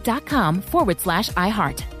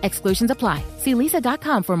LEESA.com/iHeart. Exclusions apply. See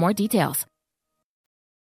lisa.com for more details.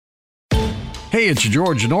 Hey, it's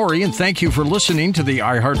George Norrie, and thank you for listening to the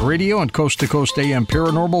iHeartRadio and Coast to Coast AM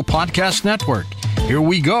Paranormal Podcast Network. Here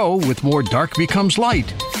we go with more Dark Becomes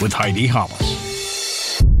Light with Heidi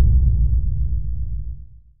Hollis.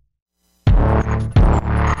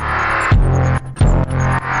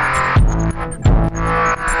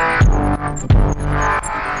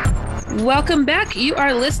 Welcome back. You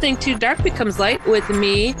are listening to Dark Becomes Light with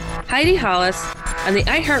me, Heidi Hollis, on the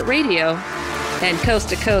iHeartRadio and Coast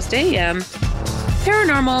to Coast AM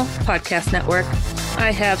Paranormal Podcast Network.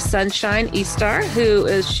 I have Sunshine Eastar, who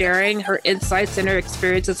is sharing her insights and her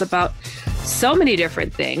experiences about so many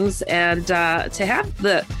different things. And to have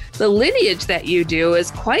the lineage that you do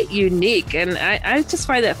is quite unique. And I just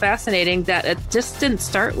find that fascinating that it just didn't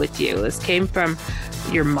start with you. This came from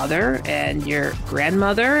your mother and your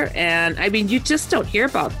grandmother. And I mean, you just don't hear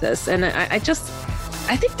about this. And I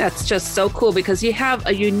think that's just so cool because you have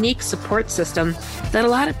a unique support system that a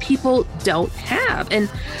lot of people don't have. And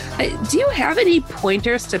do you have any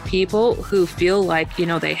pointers to people who feel like,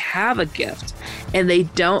 they have a gift and they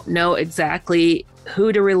don't know exactly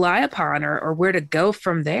who to rely upon or where to go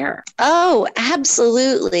from there? Oh,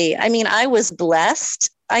 absolutely. I mean, I was blessed,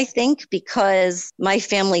 I think, because my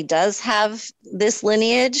family does have this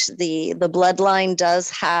lineage. The bloodline does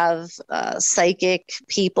have psychic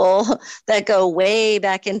people that go way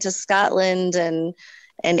back into Scotland and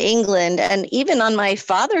England. And even on my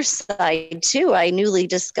father's side, too, I newly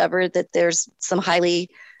discovered that there's some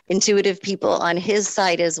highly intuitive people on his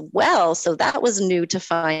side as well. So that was new to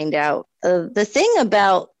find out. The thing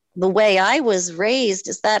about the way I was raised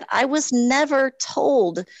is that I was never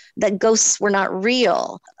told that ghosts were not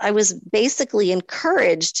real. I was basically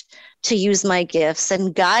encouraged to use my gifts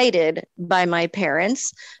and guided by my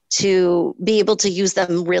parents to be able to use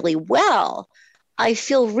them really well. I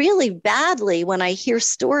feel really badly when I hear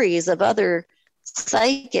stories of other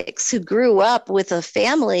psychics who grew up with a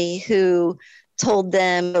family who told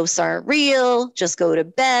them ghosts aren't real, just go to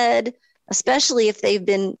bed, especially if they've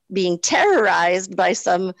been being terrorized by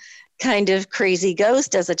some kind of crazy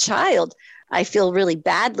ghost as a child. I feel really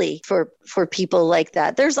badly for people like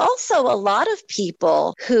that. There's also a lot of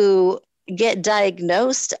people who get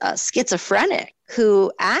diagnosed schizophrenic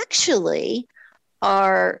who actually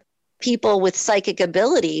are people with psychic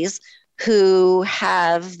abilities who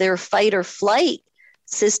have their fight or flight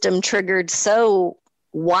system triggered so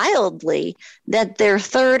wildly that their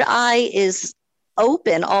third eye is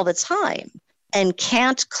open all the time and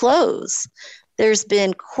can't close. There's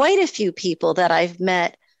been quite a few people that I've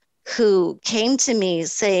met who came to me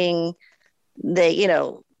saying they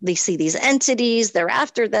see these entities, they're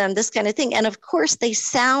after them, this kind of thing. And of course, they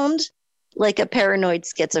sound like a paranoid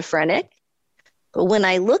schizophrenic. But when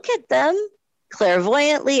I look at them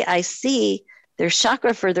clairvoyantly, I see their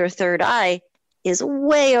chakra for their third eye is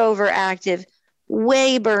way overactive,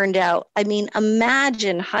 way burned out. I mean,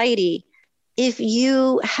 imagine, Heidi, if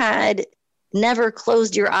you had never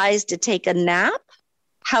closed your eyes to take a nap,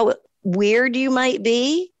 how weird you might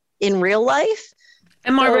be in real life.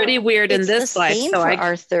 I'm already weird in this life. So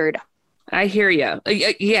our third. I hear you.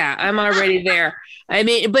 Yeah, I'm already there. I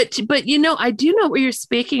mean, but I do know what you're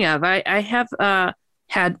speaking of. I have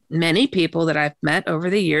had many people that I've met over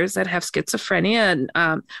the years that have schizophrenia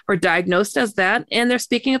and were diagnosed as that. And they're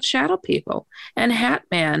speaking of shadow people and Hat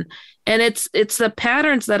Man. And it's the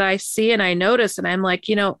patterns that I see and I notice. And I'm like,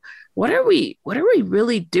 what are we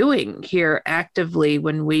really doing here actively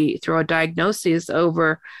when we throw diagnoses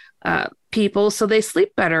over people so they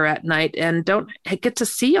sleep better at night and don't get to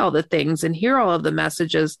see all the things and hear all of the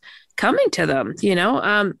messages coming to them?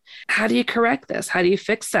 How do you correct this? How do you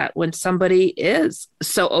fix that when somebody is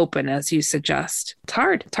so open as you suggest? It's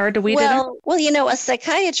hard to weed it out. Well, a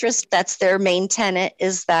psychiatrist, that's their main tenet,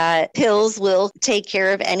 is that pills will take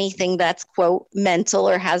care of anything that's, quote, mental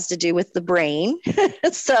or has to do with the brain.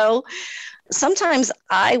 So sometimes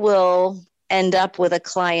I will end up with a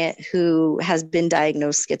client who has been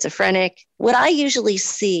diagnosed schizophrenic. What I usually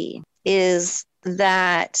see is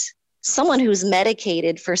that someone who's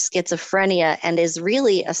medicated for schizophrenia and is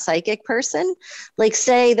really a psychic person, like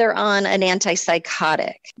say they're on an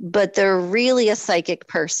antipsychotic, but they're really a psychic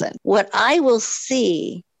person. What I will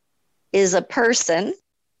see is a person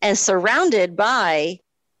and surrounded by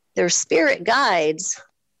their spirit guides,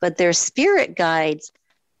 but their spirit guides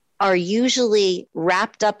are usually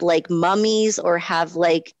wrapped up like mummies or have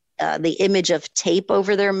like the image of tape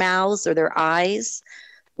over their mouths or their eyes,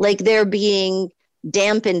 like they're being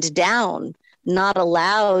dampened down, not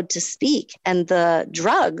allowed to speak. And the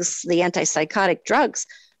drugs, the antipsychotic drugs,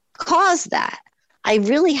 cause that. I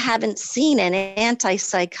really haven't seen an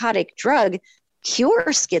antipsychotic drug cure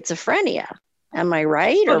schizophrenia. Am I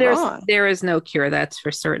right or wrong? There is no cure, that's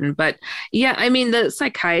for certain. But yeah, I mean, the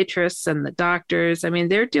psychiatrists and the doctors, I mean,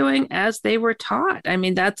 they're doing as they were taught. I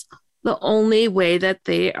mean, that's the only way that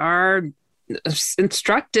they are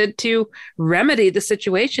instructed to remedy the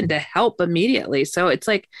situation, to help immediately. So it's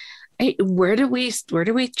like, hey, where do we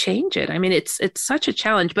change it? I mean, it's such a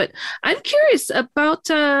challenge. But I'm curious about,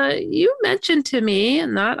 you mentioned to me,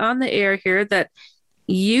 not on the air here, that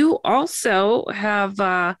you also have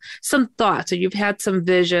some thoughts, or you've had some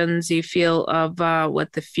visions you feel of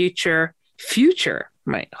what the future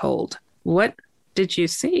might hold. What did you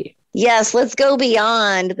see? Yes, let's go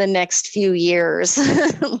beyond the next few years.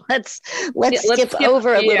 let's skip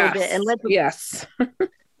over a little bit and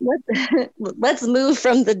let's move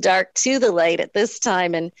from the dark to the light at this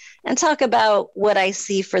time and talk about what I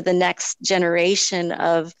see for the next generation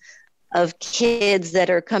of kids that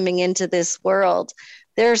are coming into this world.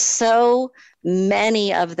 There's so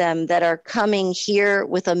many of them that are coming here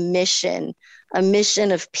with a mission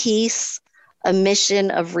of peace, a mission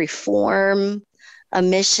of reform, a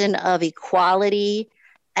mission of equality.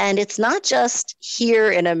 And it's not just here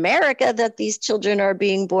in America that these children are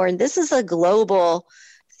being born. This is a global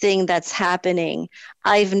thing that's happening.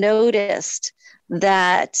 I've noticed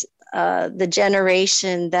that the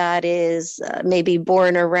generation that is maybe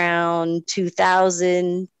born around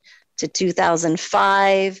 2000 to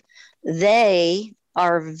 2005, they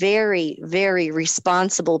are very, very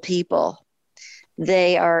responsible people.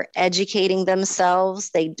 They are educating themselves.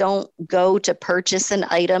 They don't go to purchase an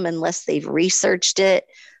item unless they've researched it.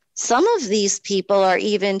 Some of these people are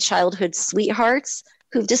even childhood sweethearts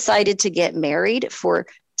who've decided to get married for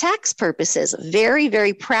tax purposes. Very,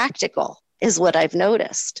 very practical is what I've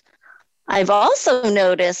noticed. I've also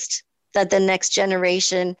noticed that the next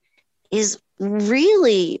generation is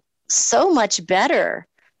really so much better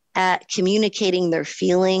at communicating their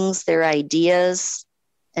feelings, their ideas,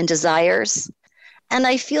 and desires. And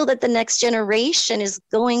I feel that the next generation is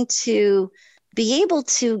going to be able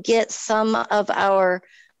to get some of our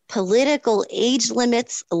political age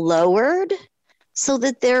limits lowered so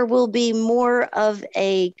that there will be more of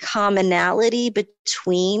a commonality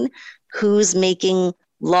between who's making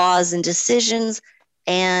laws and decisions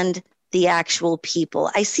and the actual people.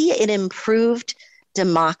 I see an improved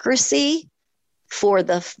democracy for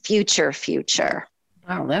the future.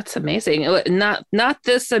 Wow, that's amazing. Not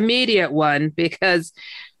this immediate one, because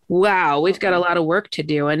wow, we've got a lot of work to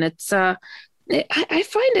do. And it's I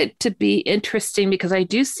find it to be interesting because I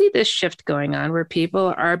do see this shift going on where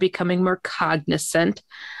people are becoming more cognizant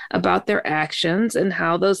about their actions and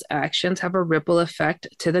how those actions have a ripple effect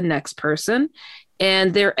to the next person.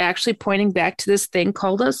 And they're actually pointing back to this thing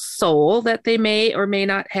called a soul that they may or may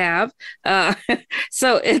not have.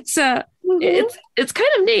 So it's kind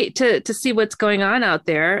of neat to see what's going on out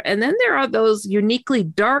there. And then there are those uniquely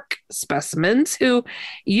dark specimens who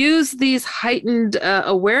use these heightened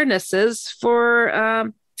awarenesses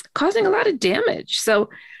for causing a lot of damage.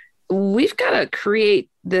 So we've got to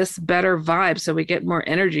create this better vibe so we get more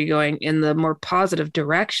energy going in the more positive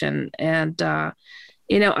direction. And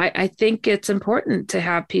I think it's important to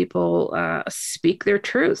have people speak their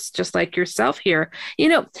truths, just like yourself here.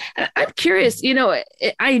 I'm curious,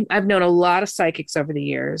 I've known a lot of psychics over the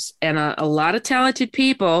years and a lot of talented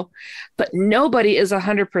people, but nobody is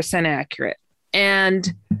 100% accurate.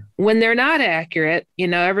 And when they're not accurate,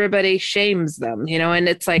 everybody shames them, and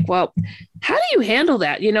it's like, well, how do you handle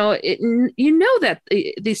that? That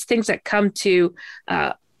these things that come to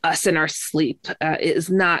us in our sleep is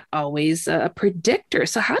not always a predictor.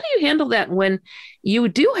 So how do you handle that when you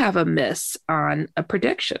do have a miss on a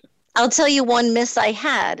prediction? I'll tell you one miss I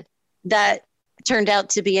had that turned out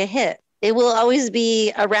to be a hit. It will always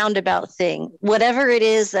be a roundabout thing. Whatever it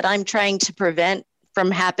is that I'm trying to prevent from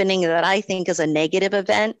happening that I think is a negative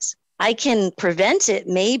event, I can prevent it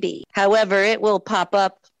maybe. However, it will pop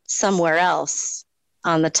up somewhere else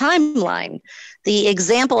on the timeline. The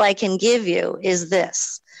example I can give you is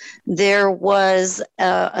this. There was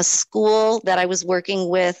a school that I was working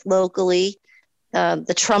with locally,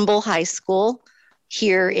 the Trumbull High School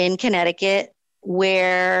here in Connecticut,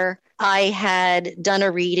 where I had done a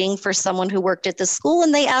reading for someone who worked at the school,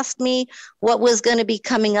 and they asked me what was going to be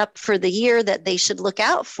coming up for the year that they should look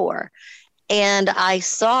out for. And I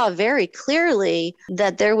saw very clearly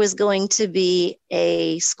that there was going to be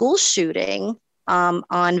a school shooting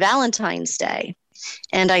on Valentine's Day.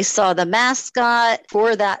 And I saw the mascot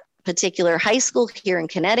for that particular high school here in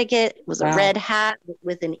Connecticut. It was a red hat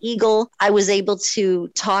with an eagle. I was able to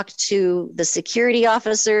talk to the security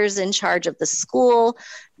officers in charge of the school.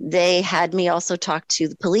 They had me also talk to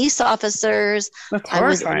the police officers. That's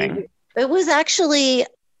horrifying.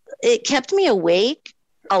 It kept me awake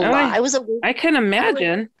a lot. I can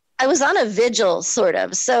imagine. I was on a vigil, sort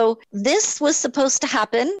of. So this was supposed to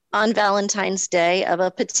happen on Valentine's Day of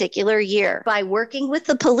a particular year. By working with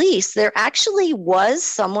the police, there actually was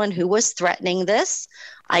someone who was threatening this.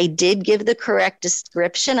 I did give the correct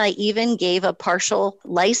description. I even gave a partial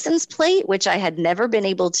license plate, which I had never been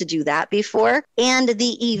able to do that before. And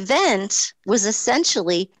the event was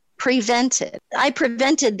essentially prevented. I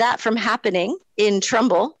prevented that from happening in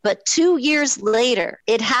Trumbull, but 2 years later,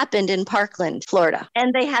 it happened in Parkland, Florida.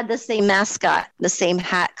 And they had the same mascot, the same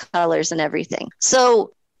hat colors and everything.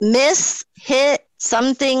 So hit,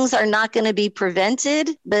 some things are not going to be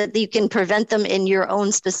prevented, but you can prevent them in your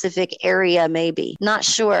own specific area, maybe. Not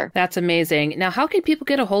sure. That's amazing. Now, how can people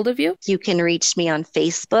get a hold of you? You can reach me on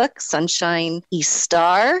Facebook, Sunshine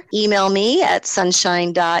eStar. Email me at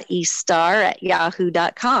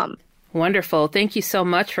sunshine.estar@yahoo.com. Wonderful. Thank you so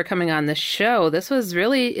much for coming on the show. This was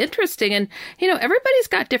really interesting. And, everybody's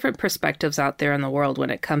got different perspectives out there in the world when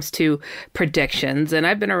it comes to predictions. And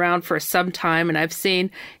I've been around for some time and I've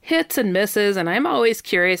seen hits and misses. And I'm always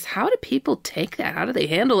curious, how do people take that? How do they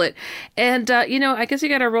handle it? And, I guess you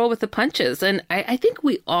got to roll with the punches. And I think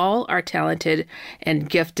we all are talented and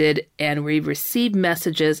gifted, and we receive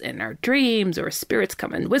messages in our dreams, or spirits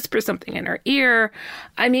come and whisper something in our ear.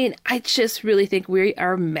 I mean, I just really think we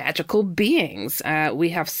are magical beings. We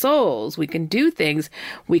have souls. We can do things.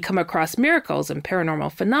 We come across miracles and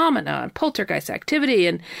paranormal phenomena and poltergeist activity,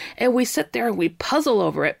 and we sit there and we puzzle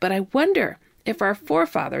over it. But I wonder if our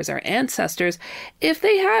forefathers, our ancestors, if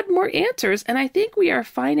they had more answers. And I think we are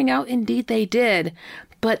finding out indeed they did.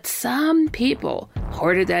 But some people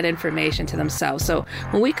hoarded that information to themselves. So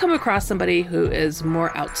when we come across somebody who is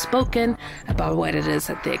more outspoken about what it is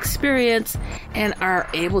that they experience and are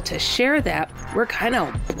able to share that, we're kind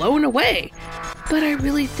of blown away. But I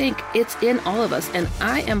really think it's in all of us. And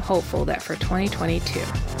I am hopeful that for 2022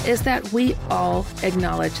 is that we all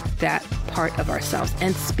acknowledge that part of ourselves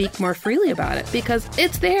and speak more freely about it, because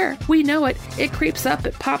it's there. We know it. It creeps up.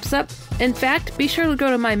 It pops up. In fact, be sure to go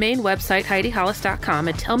to my main website, HeidiHollis.com,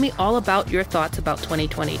 and tell me all about your thoughts about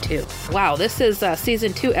 2022. Wow, this is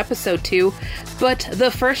Season 2, Episode 2, but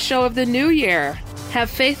the first show of the new year. Have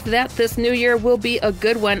faith that this new year will be a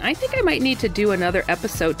good one. I think I might need to do another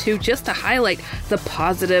episode too, just to highlight the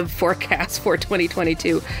positive forecast for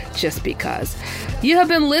 2022, just because. You have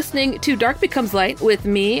been listening to Dark Becomes Light with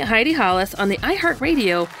me, Heidi Hollis, on the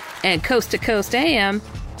iHeartRadio and Coast to Coast AM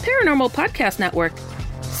Paranormal Podcast Network.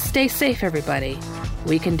 Stay safe, everybody.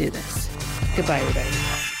 We can do this. Goodbye, everybody.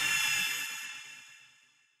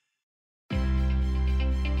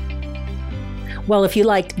 Well, if you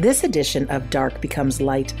liked this edition of Dark Becomes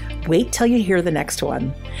Light, wait till you hear the next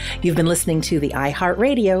one. You've been listening to the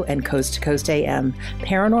iHeartRadio and Coast to Coast AM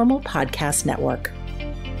Paranormal Podcast Network.